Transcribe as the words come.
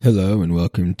Hello and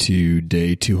welcome to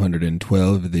day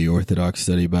 212 of the Orthodox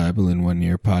Study Bible in 1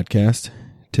 Year podcast.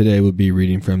 Today we'll be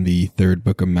reading from the third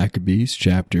book of Maccabees,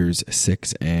 chapters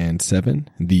 6 and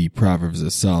 7, the Proverbs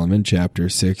of Solomon, chapter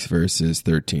 6, verses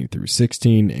 13 through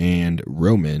 16, and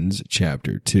Romans,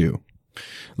 chapter 2.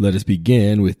 Let us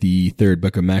begin with the third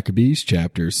book of Maccabees,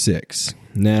 chapter 6.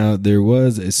 Now there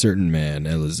was a certain man,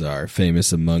 Eleazar,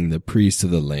 famous among the priests of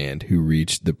the land, who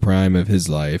reached the prime of his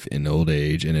life in old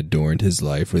age and adorned his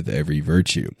life with every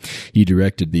virtue. He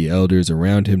directed the elders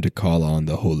around him to call on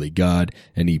the holy God,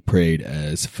 and he prayed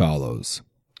as follows.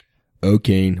 O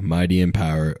King, mighty in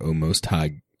power, O Most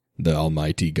High, the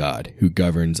Almighty God, who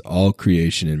governs all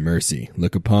creation in mercy,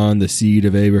 look upon the seed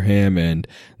of Abraham and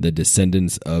the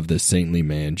descendants of the saintly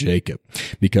man Jacob,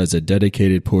 because a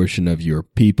dedicated portion of your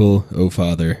people, O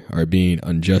Father, are being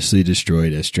unjustly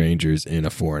destroyed as strangers in a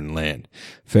foreign land.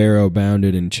 Pharaoh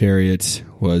abounded in chariots,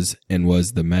 was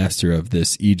the master of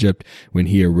this Egypt, when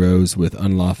he arose with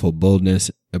unlawful boldness,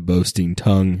 a boasting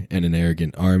tongue, and an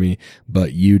arrogant army,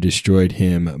 but you destroyed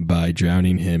him by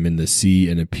drowning him in the sea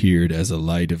and appeared as a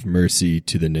light of mercy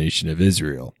to the nation of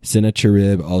Israel.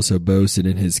 Sennacherib also boasted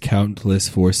in his countless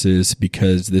forces,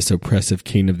 because this oppressive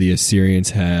king of the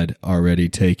Assyrians had already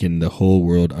taken the whole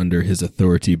world under his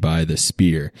authority by the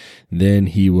spear. Then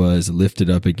he was lifted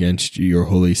up against your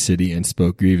holy city and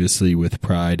spoke grievously with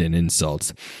pride and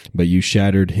insults. But you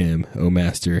shattered him, O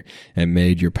Master, and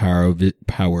made your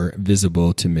power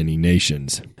visible to many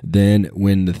nations. Then,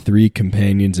 when the three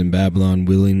companions in Babylon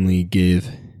willingly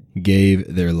gave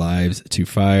their lives to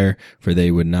fire, for they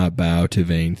would not bow to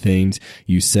vain things,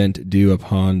 you sent dew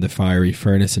upon the fiery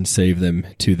furnace and saved them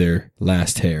to their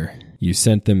last hair. You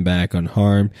sent them back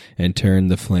unharmed and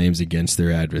turned the flames against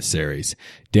their adversaries.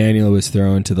 Daniel was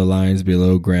thrown to the lions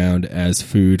below ground as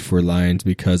food for lions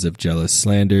because of jealous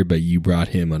slander, but you brought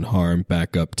him unharmed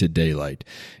back up to daylight.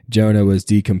 Jonah was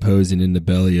decomposing in the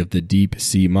belly of the deep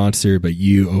sea monster, but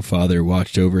you, O Father,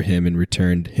 watched over him and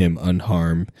returned him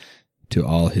unharmed to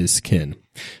all his kin.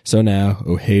 So now,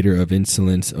 O hater of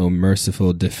insolence, O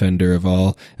merciful defender of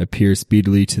all, appear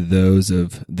speedily to those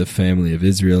of the family of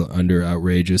Israel under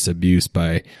outrageous abuse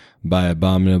by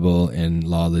abominable and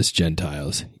lawless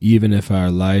Gentiles. Even if our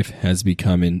life has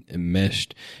become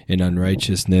enmeshed in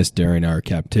unrighteousness during our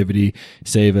captivity,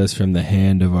 save us from the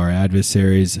hand of our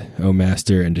adversaries, O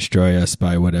Master, and destroy us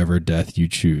by whatever death you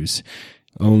choose.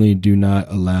 Only do not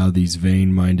allow these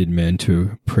vain-minded men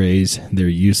to praise their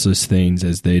useless things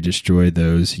as they destroy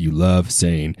those you love,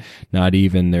 saying, not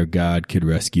even their God could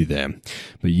rescue them.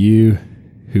 But you,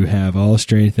 who have all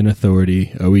strength and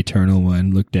authority, O Eternal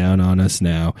One, look down on us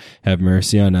now. Have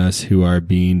mercy on us who are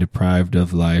being deprived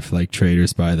of life like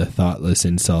traitors by the thoughtless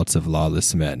insults of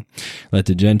lawless men. Let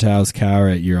the Gentiles cower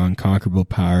at your unconquerable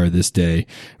power this day,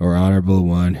 O Honorable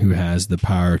One who has the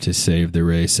power to save the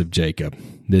race of Jacob.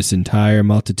 This entire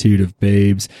multitude of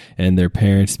babes and their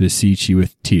parents beseech you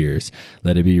with tears.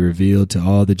 Let it be revealed to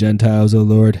all the Gentiles, O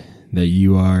Lord, that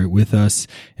you are with us,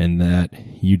 and that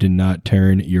you did not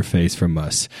turn your face from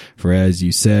us. For as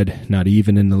you said, not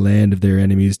even in the land of their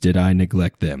enemies did I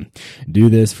neglect them. Do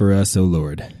this for us, O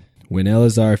Lord. When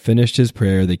Eleazar finished his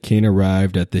prayer, the king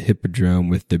arrived at the hippodrome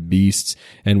with the beasts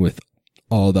and with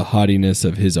all the haughtiness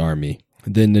of his army.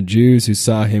 Then the Jews who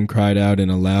saw him cried out in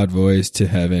a loud voice to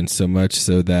heaven, so much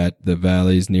so that the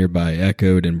valleys nearby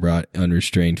echoed and brought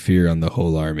unrestrained fear on the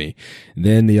whole army.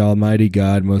 Then the Almighty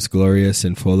God, most glorious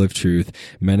and full of truth,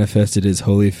 manifested his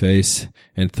holy face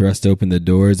and thrust open the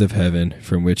doors of heaven,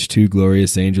 from which two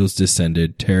glorious angels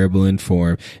descended, terrible in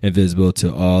form and visible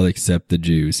to all except the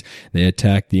Jews. They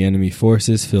attacked the enemy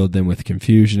forces, filled them with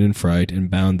confusion and fright,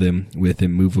 and bound them with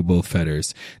immovable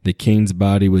fetters. The king's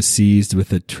body was seized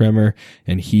with a tremor,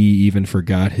 and he even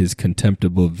forgot his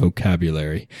contemptible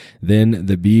vocabulary. Then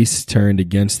the beasts turned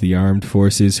against the armed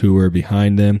forces who were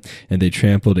behind them, and they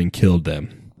trampled and killed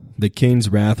them. The king's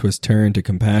wrath was turned to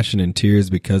compassion and tears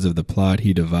because of the plot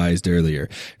he devised earlier,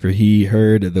 for he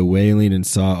heard the wailing and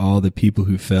saw all the people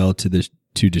who fell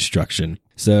to destruction.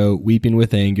 So, weeping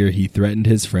with anger, he threatened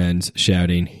his friends,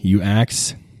 shouting, You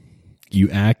act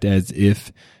as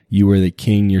if you are the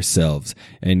king yourselves,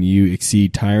 and you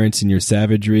exceed tyrants in your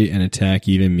savagery and attack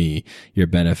even me, your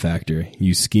benefactor.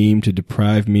 You scheme to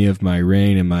deprive me of my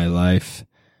reign and my life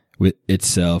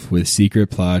itself with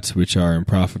secret plots which are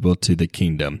unprofitable to the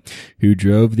kingdom, who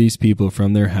drove these people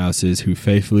from their houses, who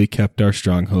faithfully kept our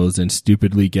strongholds and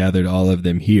stupidly gathered all of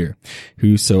them here,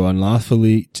 who so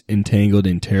unlawfully entangled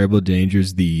in terrible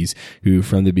dangers these, who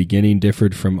from the beginning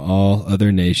differed from all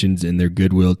other nations in their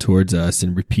goodwill towards us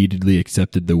and repeatedly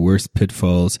accepted the worst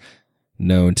pitfalls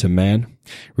known to man.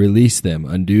 Release them,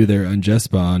 undo their unjust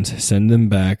bonds, send them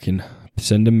back and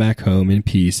Send them back home in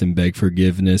peace and beg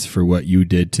forgiveness for what you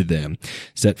did to them.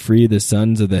 Set free the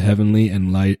sons of the heavenly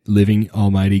and living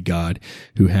Almighty God,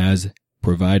 who has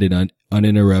provided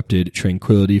uninterrupted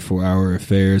tranquility for our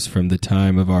affairs from the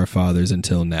time of our fathers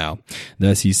until now.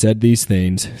 Thus he said these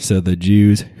things, so the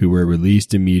Jews who were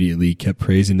released immediately kept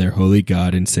praising their holy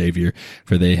God and Savior,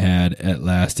 for they had at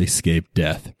last escaped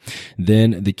death.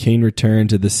 Then the king returned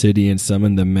to the city and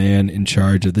summoned the man in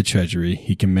charge of the treasury.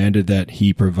 He commanded that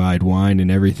he provide wine and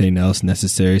everything else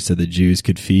necessary so the Jews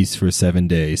could feast for 7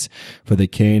 days. For the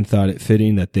king thought it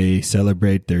fitting that they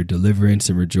celebrate their deliverance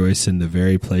and rejoice in the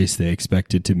very place they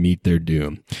expected to meet their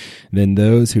doom. Then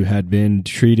those who had been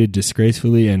treated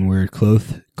disgracefully and were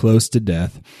close to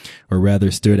death, or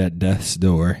rather stood at death's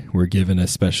door, were given a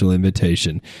special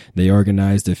invitation. They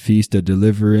organized a feast of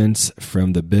deliverance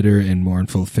from the bitter and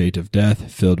mournful fate of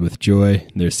death. Filled with joy,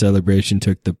 their celebration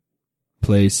took the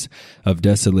place of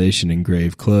desolation and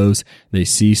grave clothes. They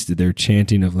ceased their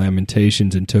chanting of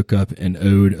lamentations and took up an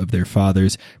ode of their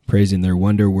fathers, praising their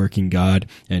wonder-working God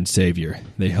and Savior.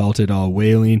 They halted all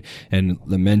wailing and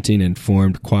lamenting and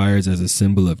formed choirs as a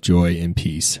symbol of joy and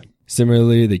peace.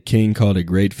 Similarly, the king called a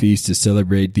great feast to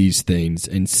celebrate these things,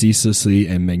 and ceaselessly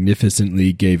and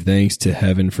magnificently gave thanks to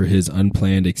heaven for his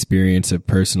unplanned experience of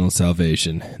personal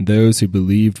salvation. Those who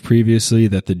believed previously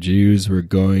that the Jews were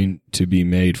going to be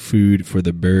made food for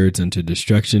the birds unto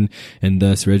destruction, and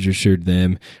thus registered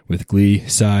them with glee,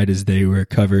 sighed as they were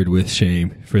covered with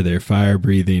shame, for their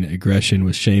fire-breathing aggression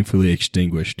was shamefully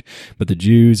extinguished. But the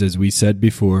Jews, as we said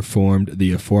before, formed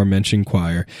the aforementioned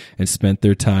choir, and spent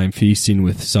their time feasting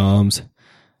with psalms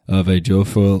of a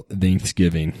joyful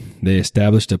thanksgiving. They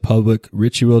established a public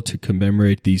ritual to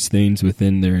commemorate these things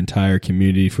within their entire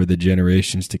community for the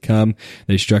generations to come.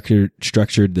 They structured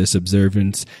this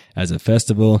observance as a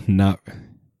festival, not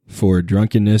for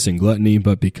drunkenness and gluttony,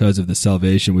 but because of the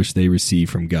salvation which they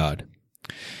received from God.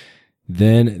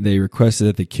 Then they requested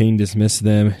that the king dismiss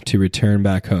them to return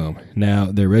back home. Now,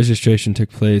 their registration took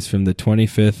place from the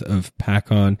 25th of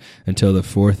Pachon until the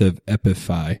 4th of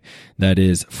Epiphi, that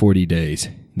is, 40 days.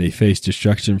 They faced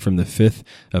destruction from the 5th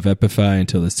of Epiphi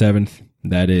until the 7th,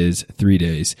 that is, 3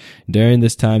 days. During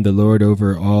this time the Lord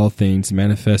over all things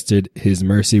manifested his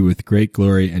mercy with great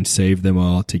glory and saved them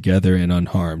all together and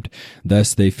unharmed.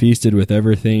 Thus they feasted with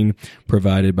everything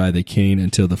provided by the king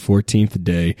until the 14th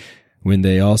day, when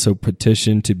they also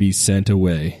petitioned to be sent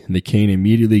away. The king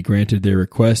immediately granted their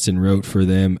request and wrote for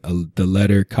them the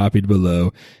letter copied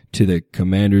below to the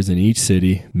commanders in each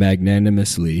city,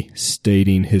 magnanimously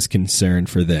stating his concern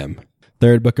for them.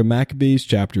 Third book of Maccabees,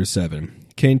 chapter 7.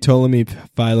 King Ptolemy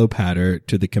Philopater,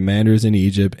 to the commanders in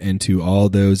Egypt and to all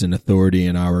those in authority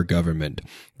in our government.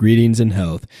 Greetings and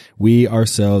health. We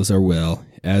ourselves are well,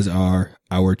 as are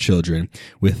our children,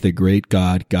 with the great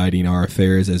God guiding our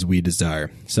affairs as we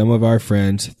desire. Some of our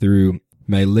friends, through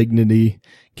malignity,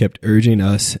 kept urging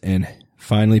us and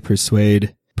finally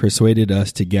persuaded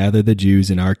us to gather the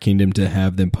Jews in our kingdom to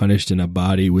have them punished in a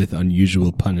body with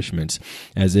unusual punishments,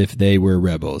 as if they were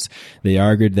rebels. They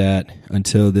argued that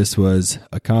until this was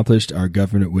accomplished, our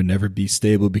government would never be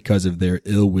stable because of their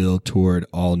ill will toward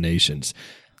all nations.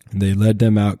 They led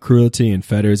them out cruelty and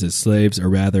fetters as slaves, or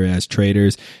rather as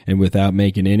traitors, and without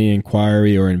making any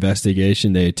inquiry or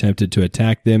investigation, they attempted to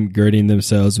attack them, girding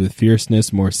themselves with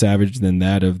fierceness more savage than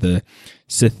that of the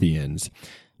Scythians.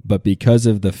 But because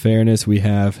of the fairness we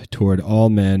have toward all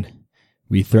men,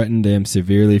 we threatened them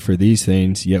severely for these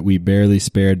things, yet we barely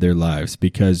spared their lives,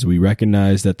 because we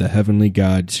recognize that the heavenly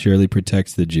God surely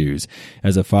protects the Jews,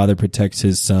 as a father protects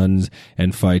his sons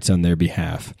and fights on their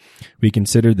behalf. We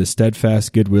considered the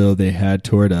steadfast goodwill they had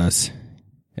toward us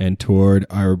and toward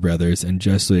our brothers, and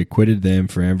justly acquitted them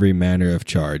for every manner of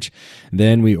charge.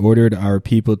 Then we ordered our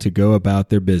people to go about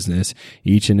their business,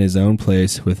 each in his own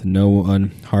place, with no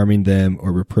one harming them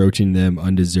or reproaching them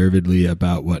undeservedly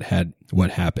about what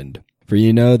happened. For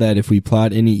you know that if we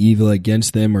plot any evil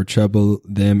against them or trouble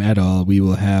them at all, we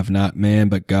will have not man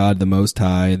but God the Most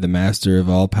High, the Master of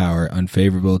all power,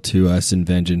 unfavorable to us in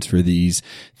vengeance for these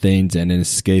things and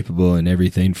inescapable in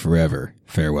everything forever.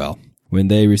 Farewell. When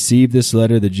they received this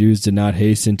letter, the Jews did not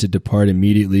hasten to depart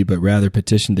immediately, but rather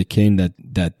petitioned the king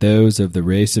that those of the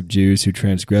race of Jews who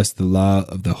transgressed the law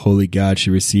of the holy God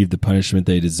should receive the punishment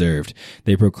they deserved.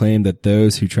 They proclaimed that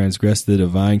those who transgressed the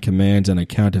divine commands on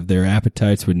account of their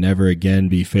appetites would never again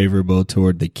be favorable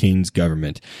toward the king's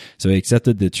government. So he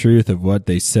accepted the truth of what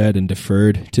they said and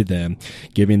deferred to them,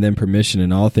 giving them permission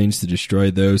in all things to destroy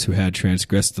those who had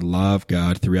transgressed the law of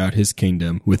God throughout his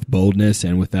kingdom, with boldness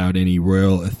and without any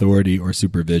royal authority or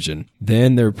supervision.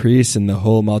 Then their priests and the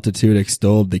whole multitude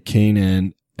extolled the king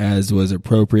and as was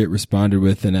appropriate, responded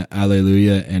with an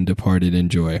Alleluia and departed in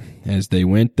joy. As they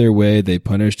went their way, they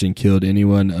punished and killed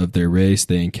anyone of their race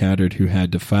they encountered who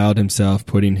had defiled himself,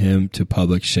 putting him to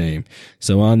public shame.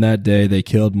 So on that day they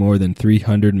killed more than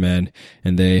 300 men,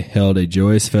 and they held a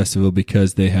joyous festival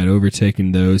because they had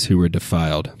overtaken those who were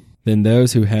defiled. Then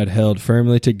those who had held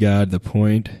firmly to God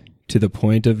to the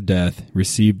point of death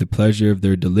received the pleasure of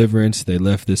their deliverance. They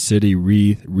left the city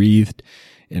wreathed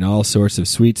in all sorts of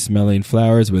sweet-smelling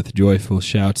flowers, with joyful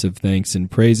shouts of thanks and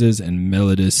praises, and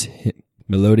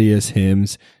melodious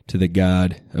hymns to the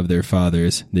God of their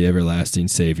fathers, the everlasting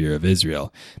Savior of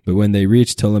Israel. But when they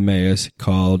reached Ptolemais,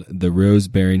 called the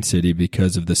rose-bearing city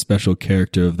because of the special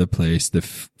character of the place, the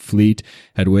fleet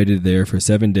had waited there for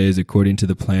 7 days according to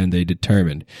the plan they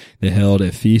determined. They held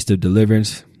a feast of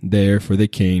deliverance there for the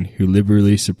king, who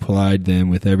liberally supplied them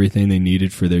with everything they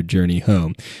needed for their journey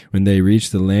home. When they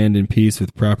reached the land in peace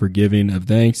with proper giving of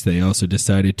thanks, they also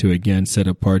decided to again set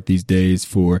apart these days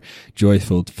for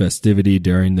joyful festivity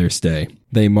during their stay.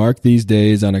 They marked these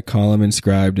days on a column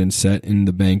inscribed and set in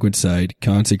the banquet site,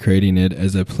 consecrating it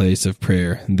as a place of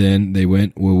prayer. Then they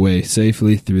went away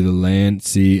safely through the land,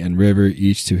 sea, and river,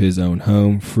 each to his own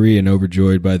home, free and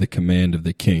overjoyed by the command of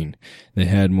the king. They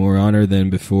had more honor than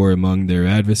before among their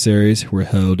adversaries, were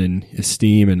held in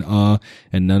esteem and awe,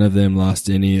 and none of them lost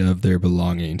any of their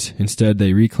belongings. Instead,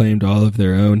 they reclaimed all of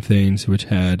their own things which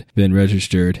had been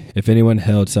registered. If anyone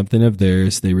held something of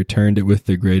theirs, they returned it with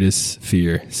the greatest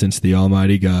fear, since the Almighty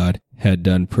God had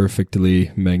done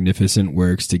perfectly magnificent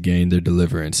works to gain their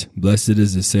deliverance. Blessed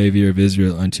is the Savior of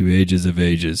Israel unto ages of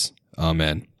ages.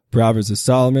 Amen. Proverbs of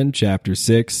Solomon, chapter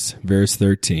 6, verse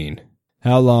 13.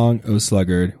 How long, O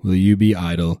sluggard, will you be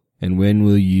idle, and when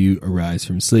will you arise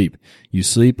from sleep? You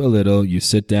sleep a little, you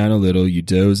sit down a little, you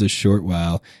doze a short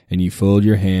while, and you fold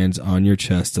your hands on your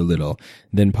chest a little.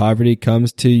 Then poverty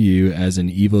comes to you as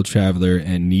an evil traveler,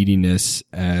 and neediness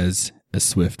as a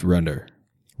swift runner.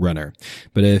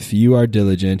 But if you are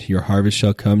diligent, your harvest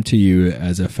shall come to you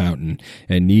as a fountain,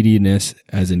 and neediness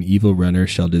as an evil runner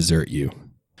shall desert you.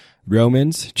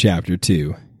 Romans chapter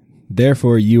 2.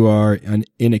 Therefore you are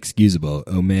inexcusable,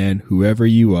 O man, whoever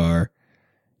you are,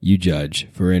 you judge.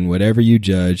 For in whatever you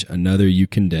judge, another you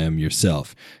condemn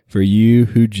yourself. For you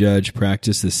who judge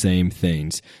practice the same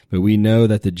things. But we know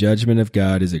that the judgment of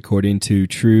God is according to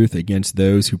truth against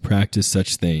those who practice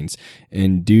such things.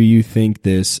 And do you think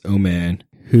this, O man,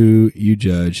 who you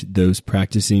judge, those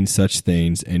practicing such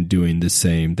things and doing the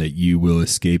same, that you will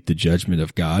escape the judgment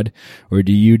of God? Or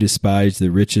do you despise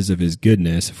the riches of his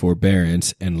goodness,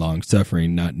 forbearance, and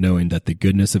long-suffering, not knowing that the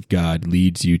goodness of God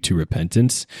leads you to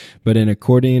repentance? But in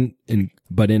accordance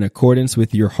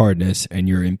with your hardness and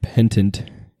your impenitent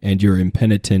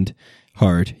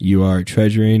heart, you are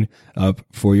treasuring up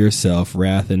for yourself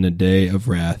wrath in the day of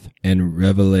wrath and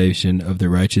revelation of the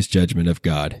righteous judgment of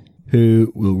God,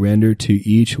 who will render to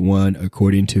each one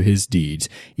according to his deeds,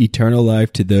 eternal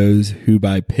life to those who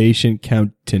by patient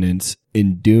countenance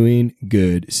in doing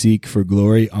good seek for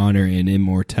glory, honor, and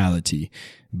immortality.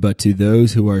 But to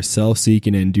those who are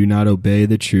self-seeking and do not obey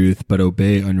the truth, but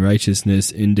obey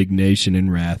unrighteousness, indignation and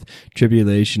wrath,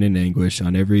 tribulation and anguish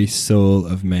on every soul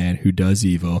of man who does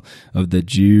evil, of the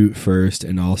Jew first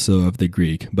and also of the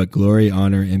Greek. But glory,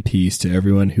 honor, and peace to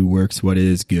everyone who works what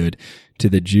is good, to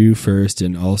the Jew first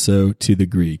and also to the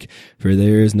Greek. For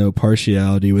there is no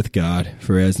partiality with God,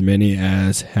 for as many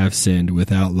as have sinned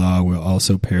without law will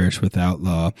also perish without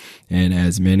law, and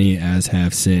as many as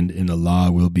have sinned in the law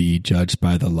will be judged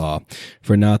by the law.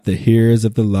 For not the hearers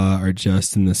of the law are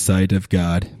just in the sight of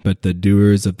God, but the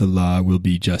doers of the law will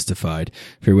be justified.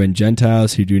 For when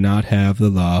Gentiles who do not have the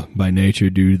law by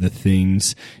nature do the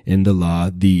things in the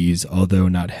law, these, although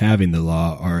not having the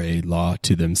law, are a law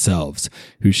to themselves,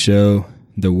 who show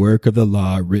the work of the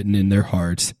law written in their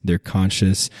hearts, their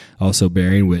conscience also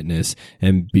bearing witness,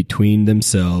 and between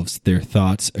themselves their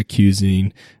thoughts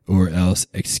accusing or else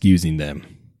excusing them.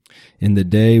 In the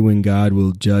day when God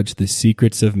will judge the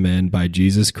secrets of men by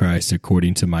Jesus Christ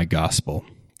according to my gospel.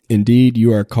 Indeed,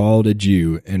 you are called a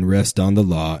Jew, and rest on the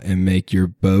law, and make your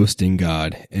boast in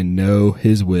God, and know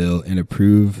his will, and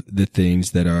approve the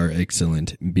things that are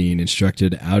excellent, being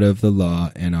instructed out of the law,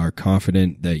 and are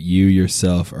confident that you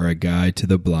yourself are a guide to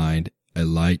the blind, a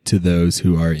light to those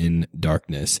who are in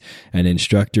darkness, an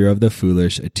instructor of the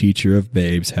foolish, a teacher of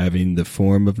babes, having the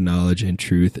form of knowledge and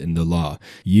truth in the law.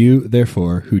 You,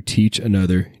 therefore, who teach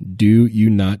another, do you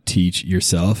not teach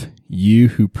yourself? You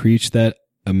who preach that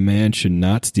a man should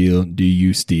not steal, do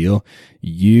you steal?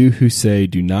 You who say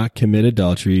do not commit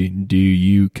adultery, do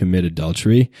you commit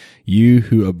adultery? You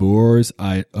who abhor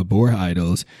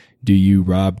idols, do you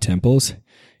rob temples?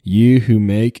 You who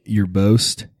make your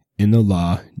boast in the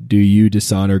law, do you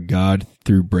dishonor God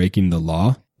through breaking the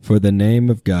law? For the name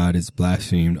of God is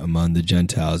blasphemed among the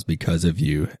Gentiles because of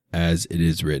you, as it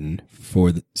is written,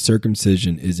 for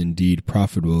circumcision is indeed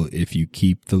profitable if you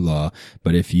keep the law,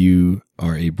 but if you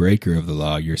are a breaker of the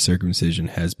law, your circumcision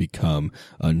has become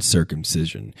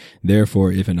uncircumcision.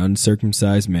 Therefore, if an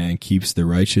uncircumcised man keeps the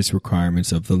righteous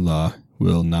requirements of the law,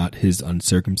 will not his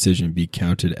uncircumcision be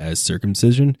counted as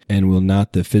circumcision? And will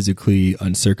not the physically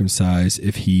uncircumcised,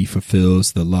 if he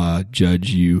fulfills the law, judge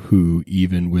you who,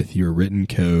 even with your written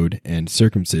code and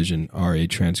circumcision, are a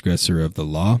transgressor of the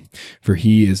law? For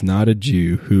he is not a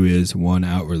Jew who is one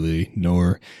outwardly,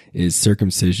 nor is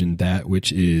circumcision that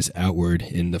which is outward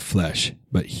in the flesh,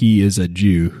 but he is a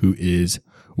Jew who is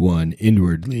one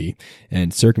inwardly,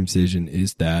 and circumcision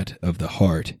is that of the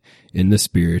heart, in the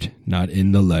spirit, not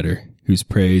in the letter, whose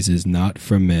praise is not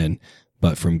from men,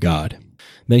 but from God.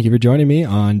 Thank you for joining me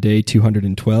on day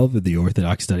 212 of the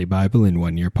Orthodox Study Bible in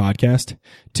 1 Year podcast.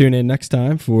 Tune in next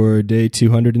time for day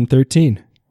 213.